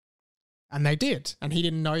 And they did, and he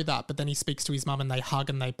didn't know that, but then he speaks to his mum and they hug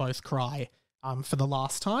and they both cry for the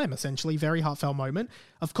last time, essentially. Very heartfelt moment.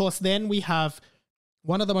 Of course, then we have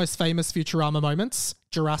one of the most famous Futurama moments,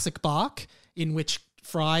 Jurassic Bark, in which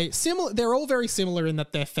Fry, they're all very similar in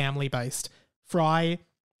that they're family-based. Fry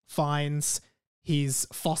finds his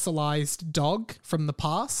fossilized dog from the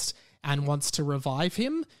past and wants to revive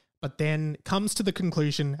him, but then comes to the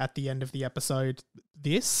conclusion at the end of the episode,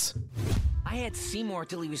 this. I had Seymour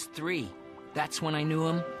till he was 3. That's when I knew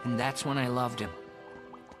him, and that's when I loved him.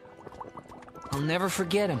 I'll never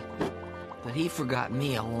forget him, but he forgot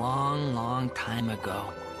me a long, long time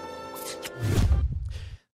ago.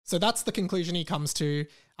 So that's the conclusion he comes to,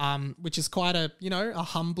 which is quite a, you know, a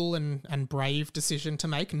humble and brave decision to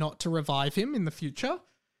make, not to revive him in the future,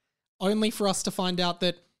 only for us to find out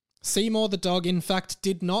that Seymour the dog, in fact,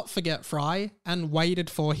 did not forget Fry and waited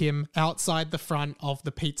for him outside the front of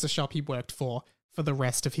the pizza shop he worked for the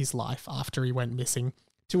rest of his life after he went missing,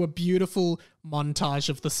 to a beautiful montage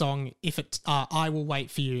of the song, I Will Wait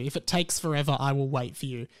For You. If it takes forever, I will wait for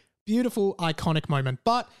you. Beautiful, iconic moment.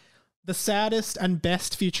 But the saddest and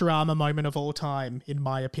best Futurama moment of all time, in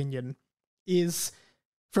my opinion, is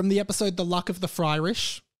from the episode The Luck of the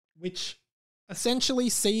Fryrish, which essentially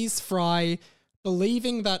sees Fry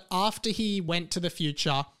believing that after he went to the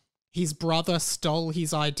future, his brother stole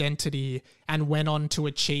his identity and went on to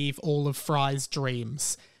achieve all of Fry's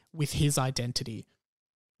dreams with his identity.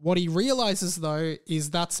 What he realizes, though, is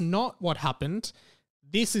that's not what happened.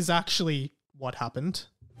 This is actually what happened.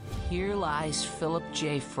 Here lies Philip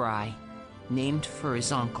J. Fry, named for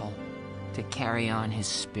his uncle, to carry on his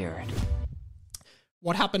spirit.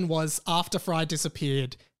 What happened was, after Fry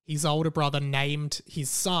disappeared, his older brother named his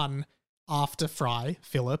son after Fry,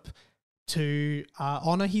 Philip, to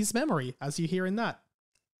honor his memory, as you hear in that.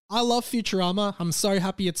 I love Futurama. I'm so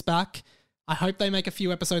happy it's back. I hope they make a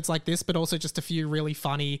few episodes like this, but also just a few really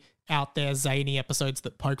funny, out there, zany episodes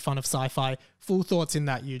that poke fun of sci-fi. Full thoughts in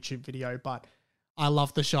that YouTube video, but I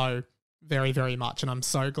love the show very, very much, and I'm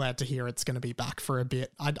so glad to hear it's going to be back for a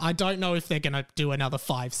bit. I don't know if they're going to do another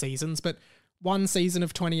 5 seasons, but one season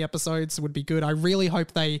of 20 episodes would be good. I really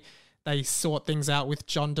hope they sort things out with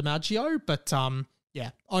John DiMaggio, but yeah,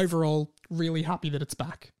 overall, really happy that it's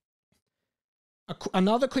back.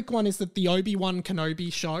 Another quick one is that the Obi-Wan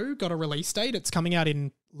Kenobi show got a release date. It's coming out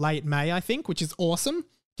in late May, I think, which is awesome.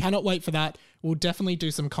 Cannot wait for that. We'll definitely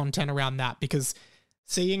do some content around that, because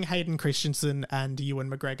seeing Hayden Christensen and Ewan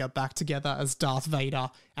McGregor back together as Darth Vader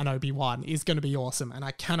and Obi-Wan is going to be awesome, and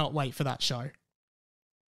I cannot wait for that show.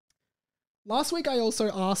 Last week, I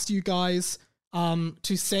also asked you guys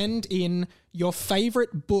to send in your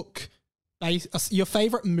favorite book, your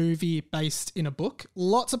favorite movie based in a book.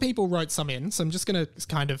 Lots of people wrote some in, so I'm just going to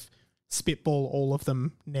kind of spitball all of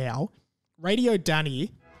them now. Radio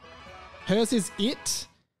Danny, hers is It,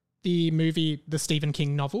 the movie, the Stephen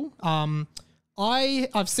King novel.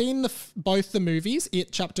 I've seen both the movies,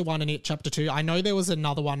 It Chapter 1 and It Chapter 2. I know there was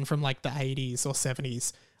another one from like the 80s or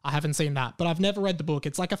 70s. I haven't seen that, but I've never read the book.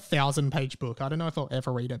 It's like a 1,000-page book. I don't know if I'll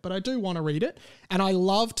ever read it, but I do want to read it. And I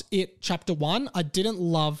loved It Chapter 1. I didn't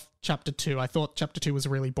love Chapter 2. I thought Chapter 2 was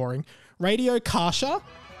really boring. Radio Kasha,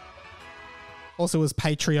 also was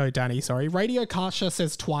Patrio Danny, sorry. Radio Kasha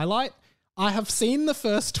says Twilight. I have seen the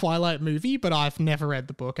first Twilight movie, but I've never read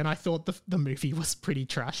the book, and I thought the movie was pretty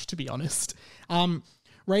trash, to be honest.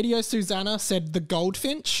 Radio Susanna said The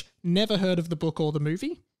Goldfinch. Never heard of the book or the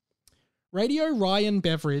movie. Radio Ryan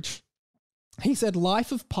Beveridge, he said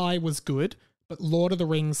Life of Pi was good, but Lord of the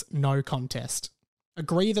Rings, no contest.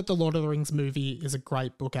 Agree that the Lord of the Rings movie is a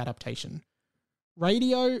great book adaptation.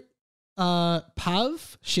 Radio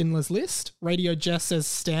Pav, Schindler's List. Radio Jess says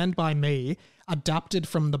Stand By Me, adapted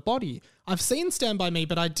from The Body. I've seen Stand By Me,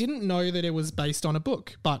 but I didn't know that it was based on a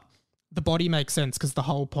book. But The Body makes sense, because the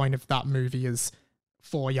whole point of that movie is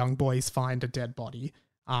 4 young boys find a dead body.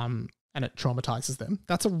 And it traumatizes them.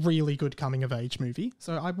 That's a really good coming-of-age movie,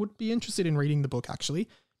 so I would be interested in reading the book, actually.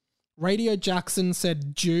 Radio Jackson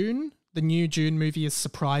said June. The new June movie is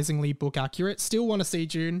surprisingly book accurate. Still want to see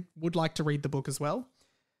June. Would like to read the book as well.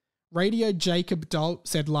 Radio Jacob Dalt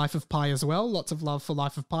said Life of Pi as well. Lots of love for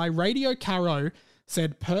Life of Pi. Radio Caro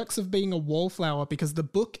said Perks of Being a Wallflower, because the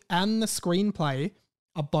book and the screenplay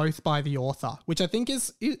are both by the author, which I think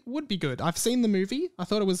it would be good. I've seen the movie. I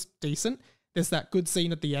thought it was decent. There's that good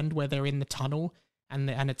scene at the end where they're in the tunnel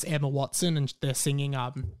and it's Emma Watson, and they're singing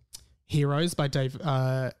Heroes by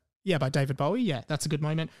David Bowie. Yeah, that's a good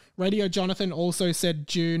moment. Radio Jonathan also said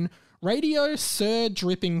June. Radio Sir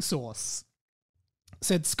Dripping Sauce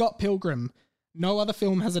said Scott Pilgrim. No other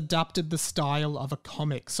film has adapted the style of a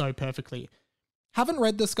comic so perfectly. Haven't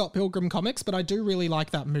read the Scott Pilgrim comics, but I do really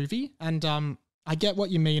like that movie, and I get what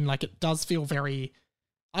you mean. Like, it does feel very,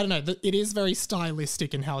 I don't know, it is very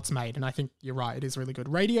stylistic in how it's made, and I think you're right, it is really good.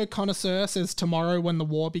 Radio Connoisseur says Tomorrow When the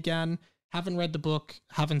War Began. Haven't read the book,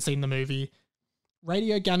 haven't seen the movie.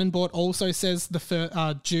 Radio Ganonbort also says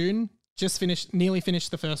June, nearly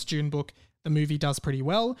finished the first June book. The movie does pretty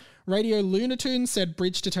well. Radio Lunatoon said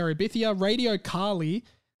Bridge to Terabithia. Radio Carly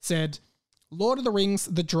said Lord of the Rings,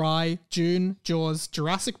 The Dry, June, Jaws,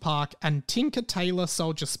 Jurassic Park, and Tinker Tailor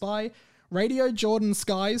Soldier Spy. Radio Jordan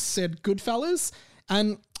Skies said Goodfellas.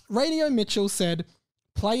 And Radio Mitchell said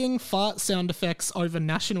playing fart sound effects over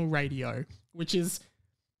national radio, which is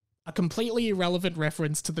a completely irrelevant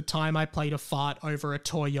reference to the time I played a fart over a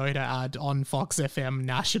Toyota ad on Fox FM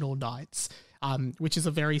national nights, which is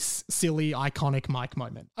a very silly, iconic Mike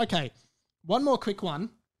moment. Okay, one more quick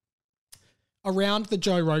one around the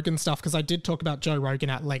Joe Rogan stuff, because I did talk about Joe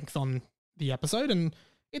Rogan at length on the episode, and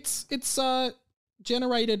it's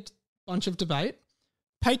generated a bunch of debate.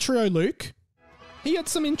 Patrio Luke, he had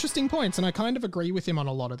some interesting points, and I kind of agree with him on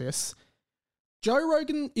a lot of this. Joe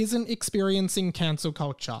Rogan isn't experiencing cancel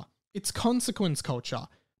culture. It's consequence culture.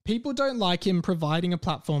 People don't like him providing a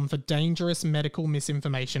platform for dangerous medical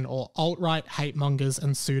misinformation or alt-right hate mongers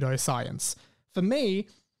and pseudoscience. For me,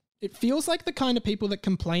 it feels like the kind of people that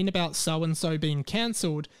complain about so-and-so being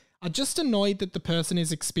cancelled are just annoyed that the person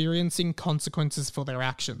is experiencing consequences for their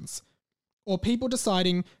actions. Or people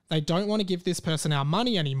deciding they don't want to give this person our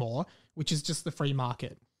money anymore, which is just the free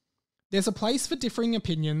market. There's a place for differing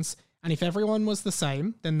opinions, and if everyone was the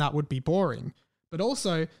same, then that would be boring. But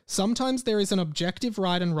also, sometimes there is an objective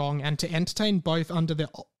right and wrong, and to entertain both under the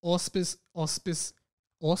auspices?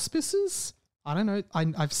 I don't know.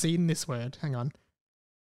 I've seen this word. Hang on.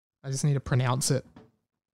 I just need to pronounce it.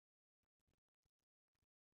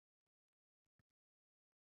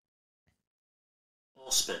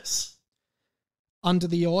 Auspice. Under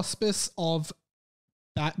the auspice of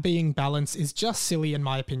that being balanced is just silly in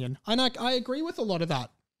my opinion. And I agree with a lot of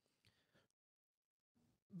that.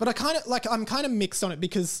 But I'm kind of mixed on it,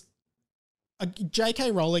 because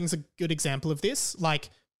J.K. Rowling's a good example of this. Like,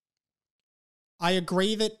 I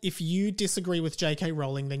agree that if you disagree with J.K.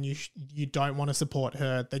 Rowling, then you don't want to support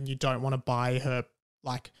her, then you don't want to buy her,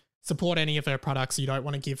 like, support any of her products, you don't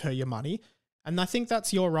want to give her your money. And I think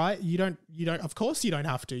that's your right. You don't, of course you don't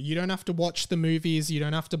have to. You don't have to watch the movies, you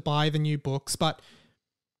don't have to buy the new books. But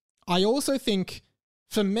I also think,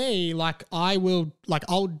 for me,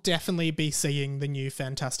 I'll definitely be seeing the new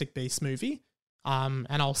Fantastic Beasts movie. And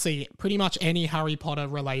I'll see pretty much any Harry Potter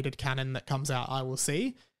related canon that comes out, I will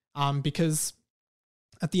see. Because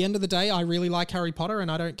at the end of the day, I really like Harry Potter,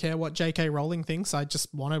 and I don't care what J.K. Rowling thinks. I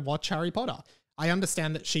just want to watch Harry Potter. I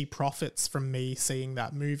understand that she profits from me seeing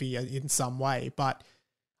that movie in some way, but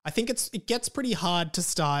I think it gets pretty hard to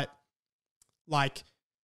start, like,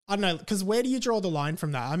 I don't know, because where do you draw the line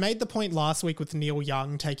from that? I made the point last week with Neil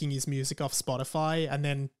Young taking his music off Spotify and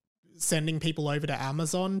then sending people over to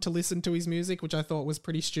Amazon to listen to his music, which I thought was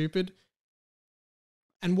pretty stupid.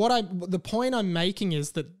 And the point I'm making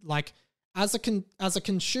is that, like, as a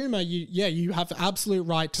consumer, you have the absolute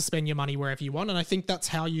right to spend your money wherever you want, and I think that's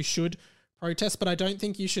how you should protest, but I don't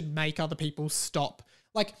think you should make other people stop.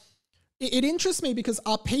 Like, it interests me because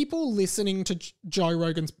are people listening to Joe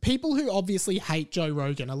Rogan's... People who obviously hate Joe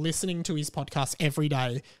Rogan are listening to his podcast every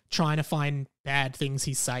day, trying to find bad things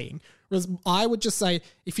he's saying. Whereas I would just say,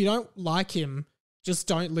 if you don't like him, just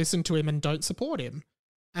don't listen to him and don't support him.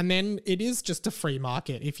 And then it is just a free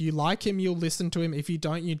market. If you like him, you'll listen to him. If you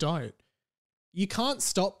don't, you don't. You can't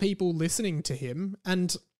stop people listening to him.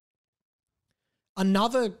 And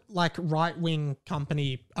another, like, right-wing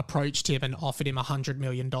company approached him and offered him $100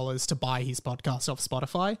 million to buy his podcast off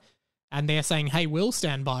Spotify. And they're saying, hey, we'll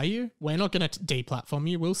stand by you. We're not going to deplatform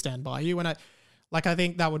you. We'll stand by you. And I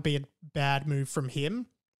think that would be a bad move from him,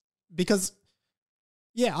 because,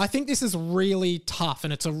 yeah, I think this is really tough,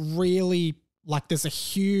 and it's a really, like, there's a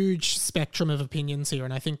huge spectrum of opinions here,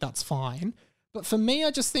 and I think that's fine. But for me,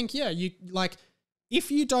 I just think, yeah, you, like,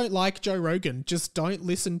 if you don't like Joe Rogan, just don't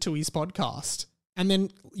listen to his podcast. And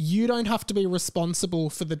then you don't have to be responsible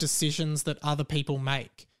for the decisions that other people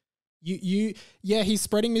make. Yeah, he's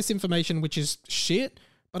spreading misinformation, which is shit,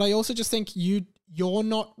 but I also just think you're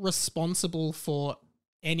not responsible for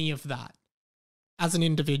any of that as an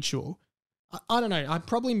individual. I don't know. I'm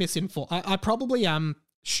probably misinformed. I probably am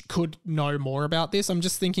could know more about this. I'm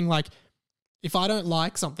just thinking, like, if I don't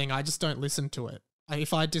like something, I just don't listen to it.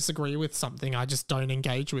 If I disagree with something, I just don't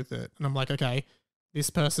engage with it. And I'm like, okay, this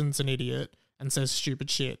person's an idiot and says stupid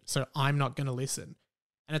shit, so I'm not going to listen.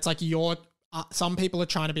 And it's like some people are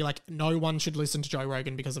trying to be like, no one should listen to Joe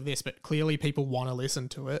Rogan because of this, but clearly people want to listen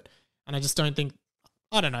to it. And I just don't think,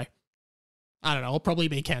 I don't know. I'll probably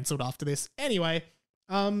be cancelled after this. Anyway,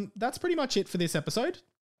 that's pretty much it for this episode.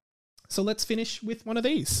 So let's finish with one of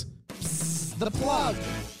these. The plug.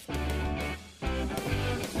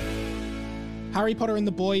 Harry Potter and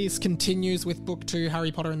the Boys continues with Book 2,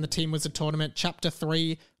 Harry Potter and the Teen Wizard Tournament, Chapter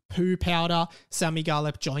 3, Poo Powder. Sammy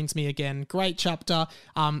Garlep joins me again. Great chapter.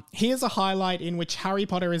 Here's a highlight in which Harry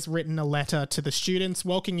Potter has written a letter to the students,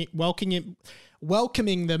 welcoming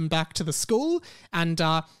them back to the school, and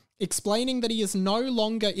explaining that he is no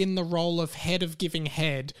longer in the role of head of giving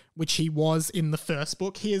head, which he was in the first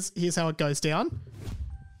book. Here's how it goes down.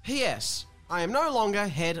 P.S. I am no longer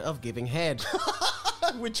head of giving head.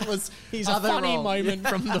 Which was his a other funny role. moment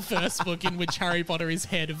from the first book in which Harry Potter is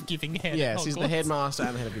head of giving head. Yes, he's the Hogwarts. headmaster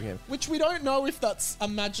and the head of giving head. Which we don't know if that's a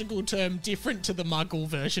magical term different to the Muggle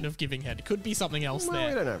version of giving head. It could be something else Well, there.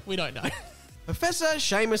 we don't know. We don't know. Professor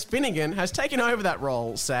Seamus Finnegan has taken over that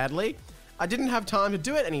role, sadly. I didn't have time to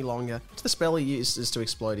do it any longer. It's the spell he uses to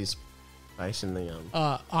explode his face in the...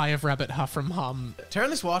 Eye of Rabbit Huff from Hum. Turn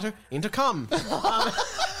this water into cum.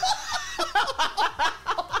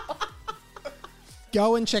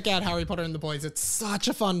 Go and check out Harry Potter and the Boys. It's such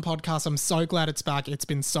a fun podcast. I'm so glad it's back. It's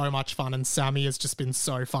been so much fun, and Sammy has just been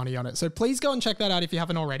so funny on it. So please go and check that out if you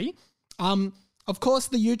haven't already. Of course,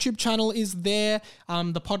 the YouTube channel is there.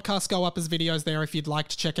 The podcasts go up as videos there. If you'd like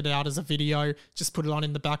to check it out as a video, just put it on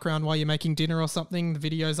in the background while you're making dinner or something. The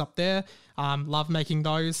video's up there. Love making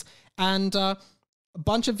those. And a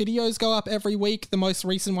bunch of videos go up every week. The most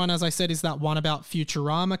recent one, as I said, is that one about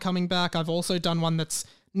Futurama coming back. I've also done one that's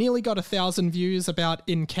nearly got 1,000 views about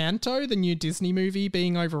Encanto, the new Disney movie,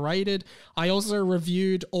 being overrated. I also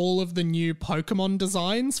reviewed all of the new Pokemon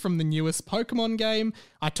designs from the newest Pokemon game.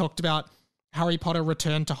 I talked about Harry Potter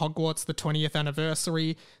Return to Hogwarts, the 20th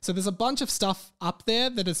anniversary. So there's a bunch of stuff up there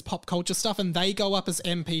that is pop culture stuff, and they go up as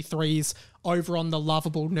MP3s over on the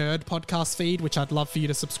Lovable Nerd podcast feed, which I'd love for you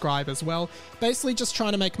to subscribe as well. Basically just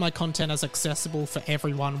trying to make my content as accessible for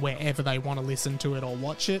everyone wherever they want to listen to it or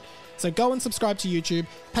watch it. So go and subscribe to YouTube,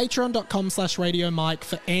 patreon.com/Radio Mike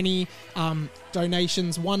for any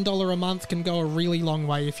donations. $1 a month can go a really long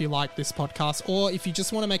way if you like this podcast, or if you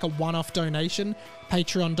just want to make a one-off donation,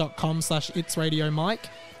 patreon.com/itsradiomike.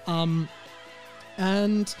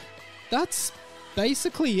 And that's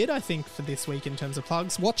basically it, I think, for this week in terms of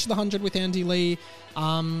plugs. Watch The 100 with Andy Lee.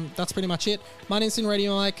 That's pretty much it. My name's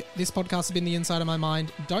Radio Mike. This podcast has been the inside of my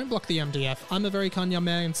mind. Don't block the MDF. I'm a very kind young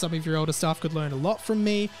man, and some of your older staff could learn a lot from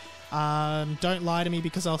me. Don't lie to me,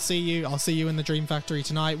 because I'll see you in the Dream Factory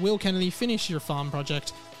tonight. Will Kennedy, finish your farm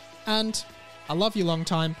project. And I love you long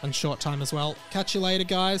time and short time as well. Catch you later,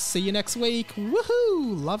 guys. See you next week.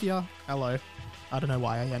 Woohoo! Love ya. Hello. I don't know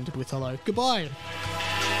why I ended with hello. Goodbye.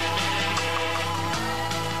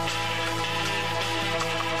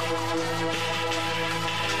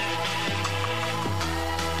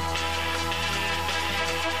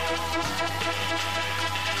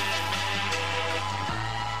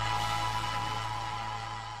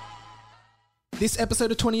 This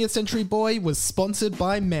episode of 20th Century Boy was sponsored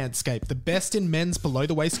by Manscaped, the best in men's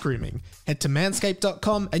below-the-waist grooming. Head to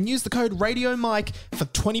manscaped.com and use the code RadioMike for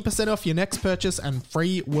 20% off your next purchase and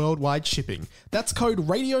free worldwide shipping. That's code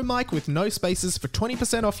RadioMike with no spaces for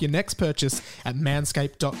 20% off your next purchase at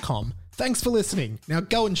manscaped.com. Thanks for listening. Now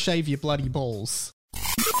go and shave your bloody balls.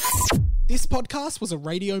 This podcast was a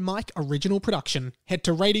Radio Mike original production. Head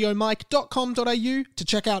to radiomike.com.au to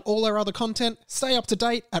check out all our other content, stay up to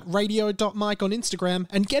date at radio.mike on Instagram,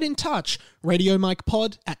 and get in touch,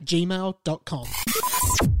 radiomikepod@gmail.com.